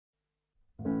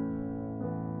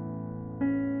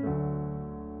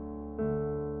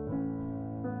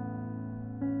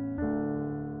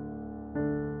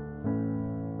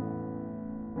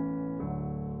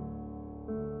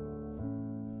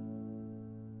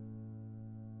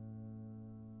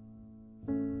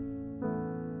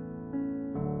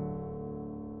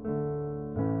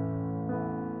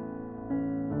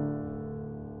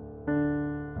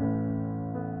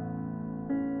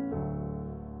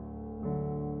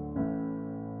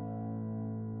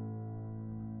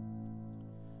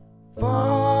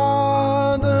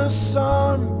Father,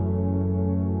 Son,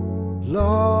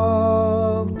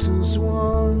 locked as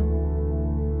one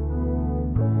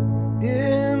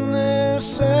in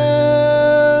this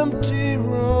empty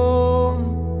room,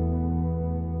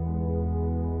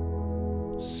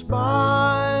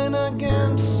 spine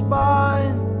against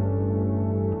spine,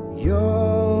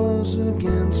 yours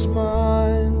against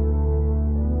mine,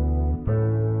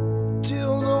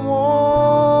 till the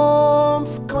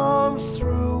warmth comes through.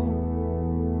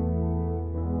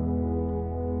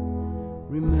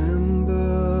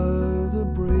 Remember the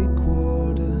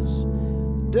breakwaters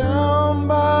down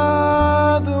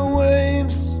by the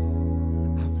waves.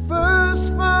 I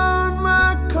first found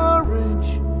my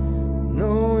courage,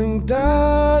 knowing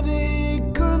Daddy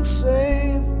could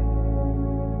save.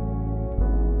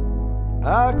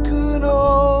 I could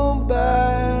hold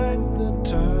back the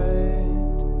tide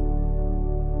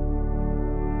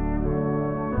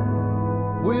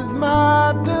with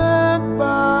my dad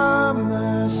by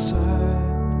my side.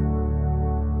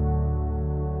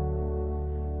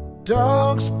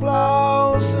 Dogs,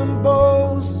 plows and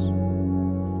bows,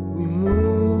 we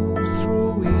move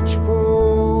through each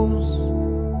pose,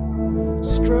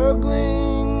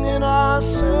 struggling in our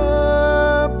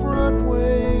separate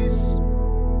ways.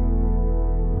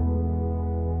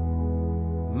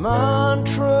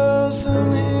 Mantras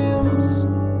and hymns,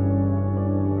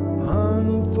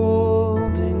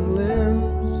 unfolding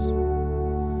limbs,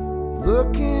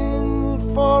 looking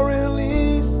for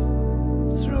release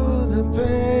through the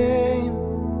pain.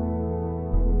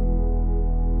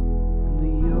 And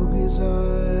the yogi's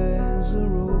eyes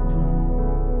are open,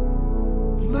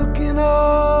 looking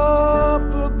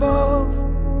up above.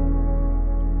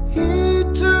 He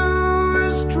too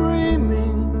is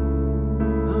dreaming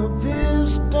of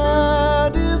his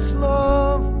daddy's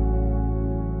love,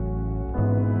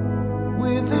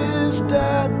 with his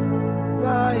dad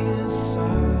by his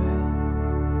side.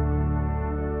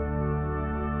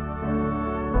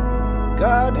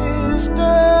 God is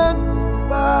dead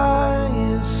by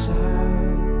his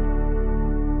side.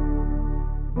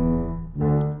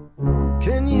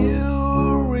 Can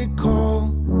you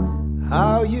recall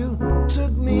how you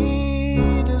took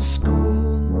me to school?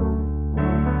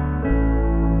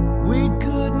 We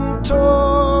couldn't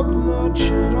talk much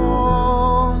at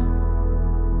all.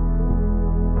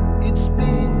 It's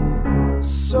been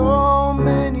so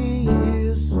many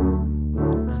years,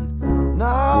 and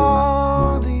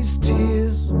now these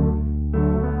tears.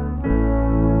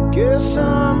 Guess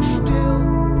I'm still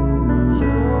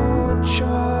your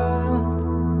child.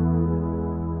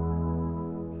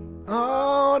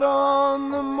 Out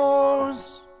on the moors,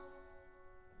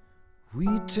 we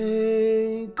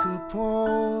take a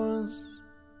pause,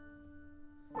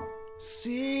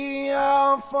 see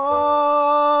how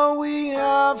far we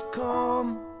have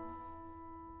come.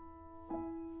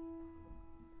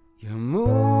 You're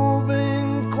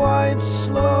moving quite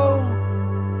slow.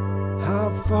 How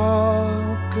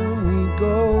far can we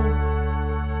go?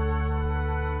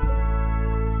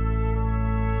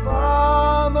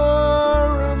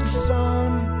 Father and Son,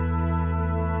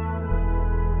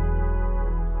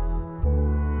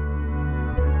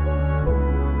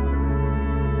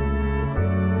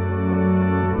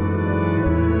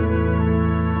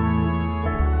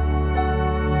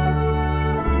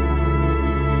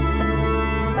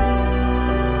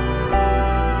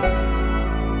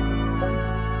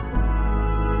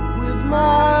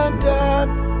 my dad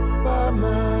by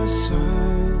my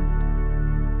side,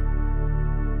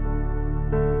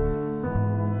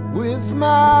 with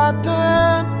my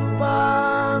dad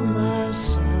by my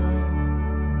side.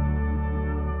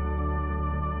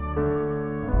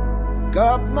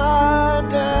 Got my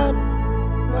dad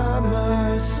by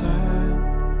my side,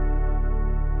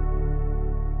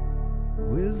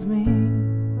 with me.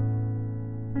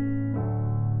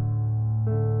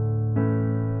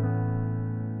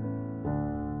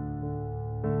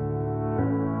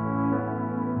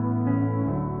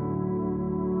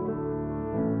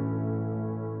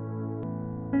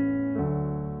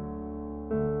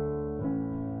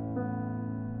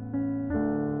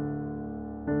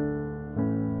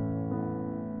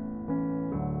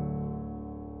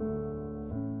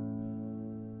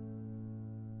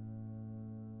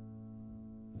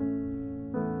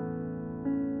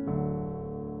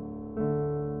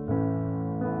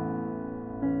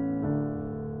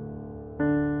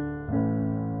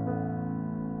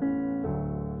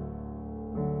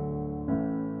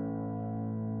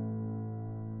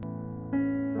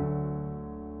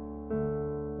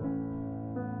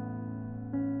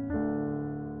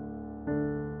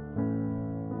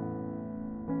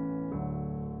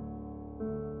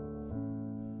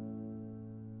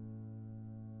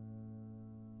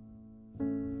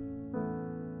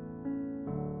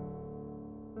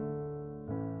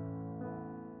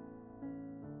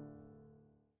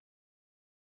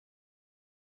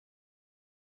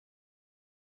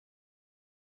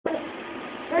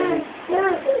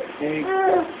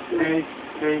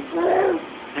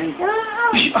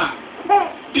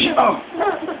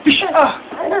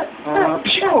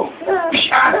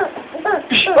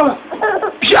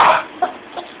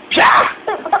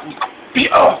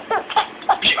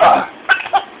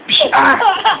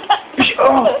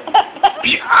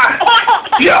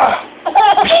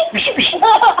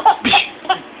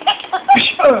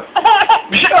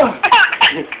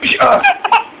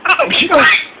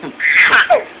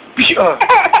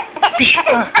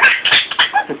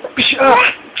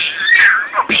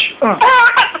 Oh.